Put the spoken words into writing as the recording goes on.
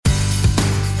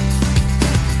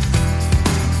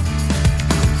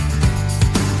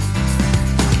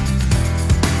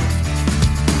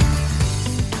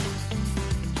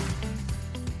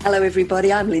Hello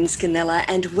everybody, I'm Lynn Scanella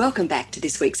and welcome back to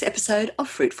this week's episode of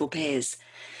Fruitful Pears.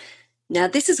 Now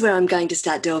this is where I'm going to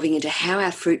start delving into how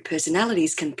our fruit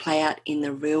personalities can play out in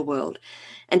the real world.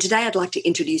 And today I'd like to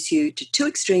introduce you to two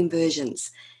extreme versions,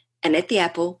 Annette the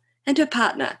apple and her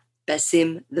partner,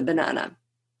 Basim the banana.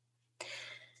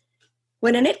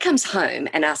 When Annette comes home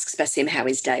and asks Basim how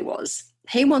his day was,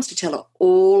 he wants to tell her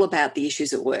all about the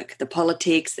issues at work, the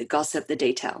politics, the gossip, the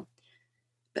detail.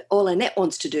 But all Annette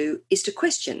wants to do is to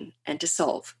question and to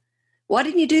solve. Why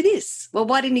didn't you do this? Well,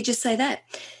 why didn't you just say that?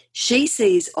 She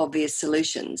sees obvious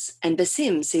solutions and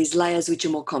Basim sees layers which are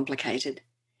more complicated.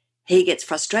 He gets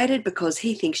frustrated because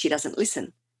he thinks she doesn't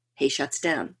listen. He shuts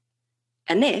down.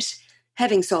 Annette,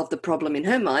 having solved the problem in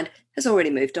her mind, has already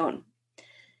moved on.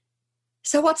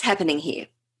 So what's happening here?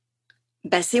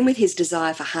 Basim, with his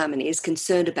desire for harmony, is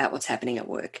concerned about what's happening at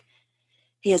work.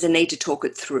 He has a need to talk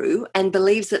it through and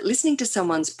believes that listening to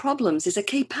someone's problems is a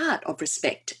key part of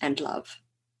respect and love.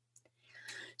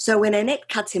 So when Annette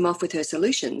cuts him off with her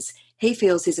solutions, he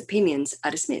feels his opinions are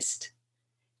dismissed.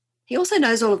 He also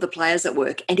knows all of the players at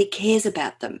work and he cares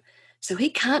about them, so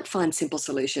he can't find simple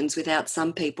solutions without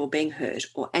some people being hurt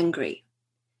or angry.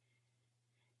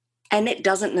 Annette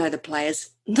doesn't know the players,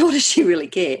 nor does she really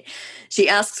care. She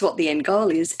asks what the end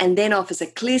goal is and then offers a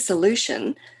clear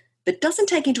solution, but doesn't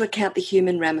take into account the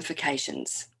human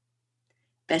ramifications.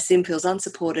 Basim feels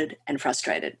unsupported and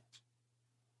frustrated.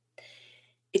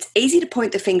 It's easy to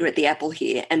point the finger at the apple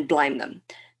here and blame them,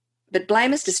 but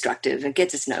blame is destructive and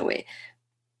gets us nowhere.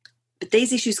 But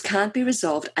these issues can't be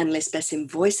resolved unless Basim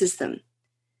voices them.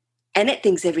 Annette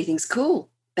thinks everything's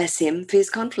cool. Basim fears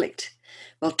conflict.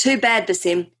 Well, too bad,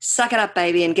 Basim. Suck it up,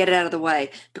 baby, and get it out of the way,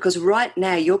 because right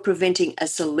now you're preventing a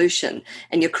solution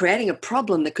and you're creating a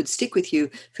problem that could stick with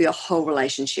you for your whole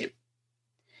relationship.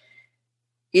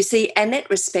 You see, Annette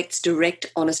respects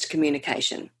direct, honest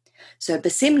communication. So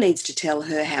Basim needs to tell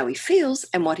her how he feels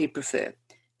and what he'd prefer.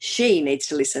 She needs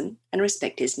to listen and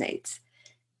respect his needs.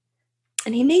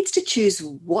 And he needs to choose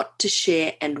what to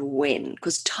share and when,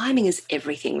 because timing is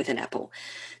everything with an apple.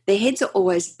 Their heads are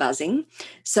always buzzing,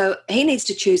 so he needs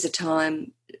to choose a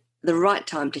time, the right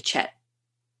time to chat,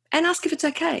 and ask if it's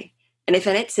okay. And if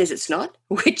Annette says it's not,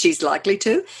 which she's likely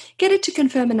to, get her to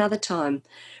confirm another time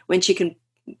when she can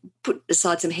put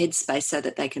aside some headspace so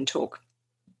that they can talk.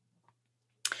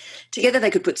 Together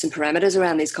they could put some parameters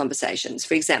around these conversations.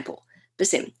 For example,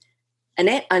 Basim,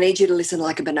 Annette, I need you to listen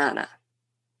like a banana.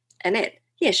 Annette,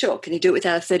 yeah, sure. Can you do it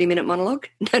without a 30-minute monologue?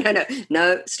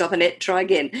 No, stop, Annette, try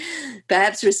again.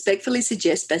 Perhaps respectfully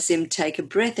suggest Basim take a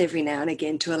breath every now and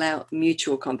again to allow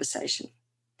mutual conversation.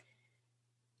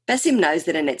 Basim knows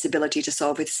that Annette's ability to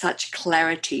solve with such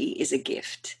clarity is a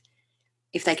gift.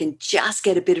 If they can just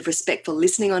get a bit of respectful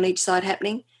listening on each side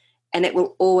happening, Annette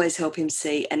will always help him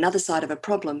see another side of a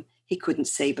problem he couldn't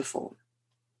see before.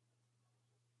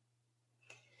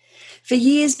 For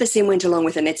years, Basim went along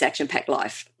with Annette's action-packed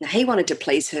life. Now, he wanted to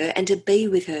please her and to be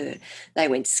with her. They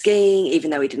went skiing,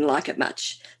 even though he didn't like it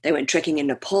much. They went trekking in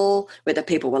Nepal, where the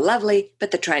people were lovely,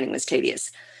 but the training was tedious.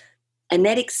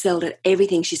 Annette excelled at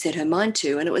everything she set her mind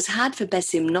to, and it was hard for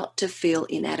Basim not to feel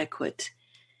inadequate.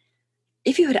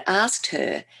 If you had asked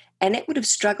her, Annette would have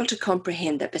struggled to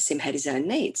comprehend that Basim had his own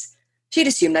needs. She'd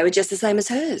assumed they were just the same as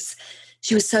hers.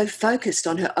 She was so focused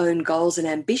on her own goals and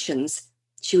ambitions,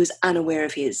 she was unaware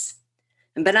of his.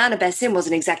 And Banana Basim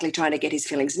wasn't exactly trying to get his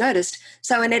feelings noticed,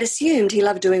 so Annette assumed he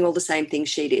loved doing all the same things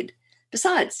she did.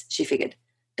 Besides, she figured,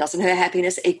 doesn't her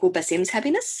happiness equal Basim's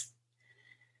happiness?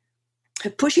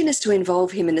 Her pushiness to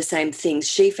involve him in the same things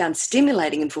she found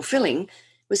stimulating and fulfilling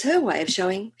was her way of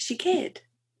showing she cared.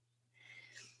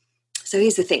 So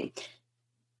here's the thing.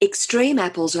 Extreme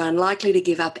apples are unlikely to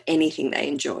give up anything they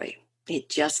enjoy. It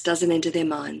just doesn't enter their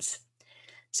minds.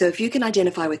 So if you can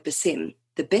identify with Basim,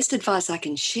 the best advice I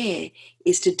can share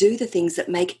is to do the things that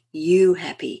make you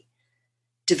happy.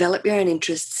 Develop your own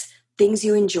interests, things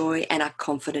you enjoy and are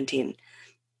confident in.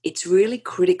 It's really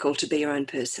critical to be your own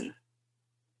person.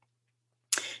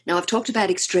 Now, I've talked about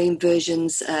extreme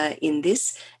versions in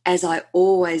this, as I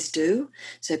always do.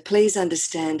 So please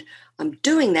understand I'm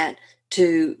doing that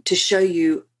to show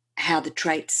you how the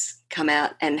traits come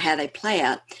out and how they play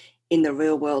out in the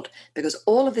real world, because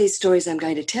all of these stories I'm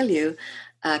going to tell you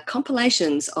are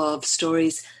compilations of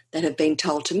stories that have been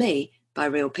told to me by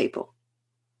real people.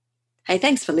 Hey,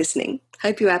 thanks for listening.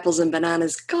 Hope you apples and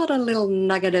bananas got a little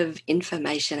nugget of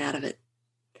information out of it.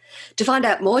 To find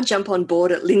out more, jump on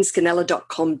board at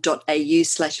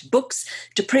lynscanella.com.au/books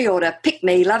to pre-order Pick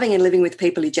Me, Loving and Living with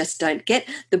People You Just Don't Get,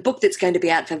 the book that's going to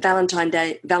be out for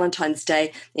Valentine's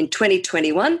Day in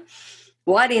 2021.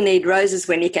 Why do you need roses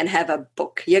when you can have a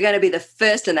book? You're going to be the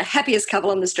first and the happiest couple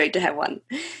on the street to have one.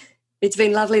 It's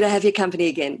been lovely to have your company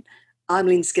again. I'm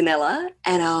Lynn Scanella,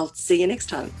 and I'll see you next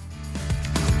time.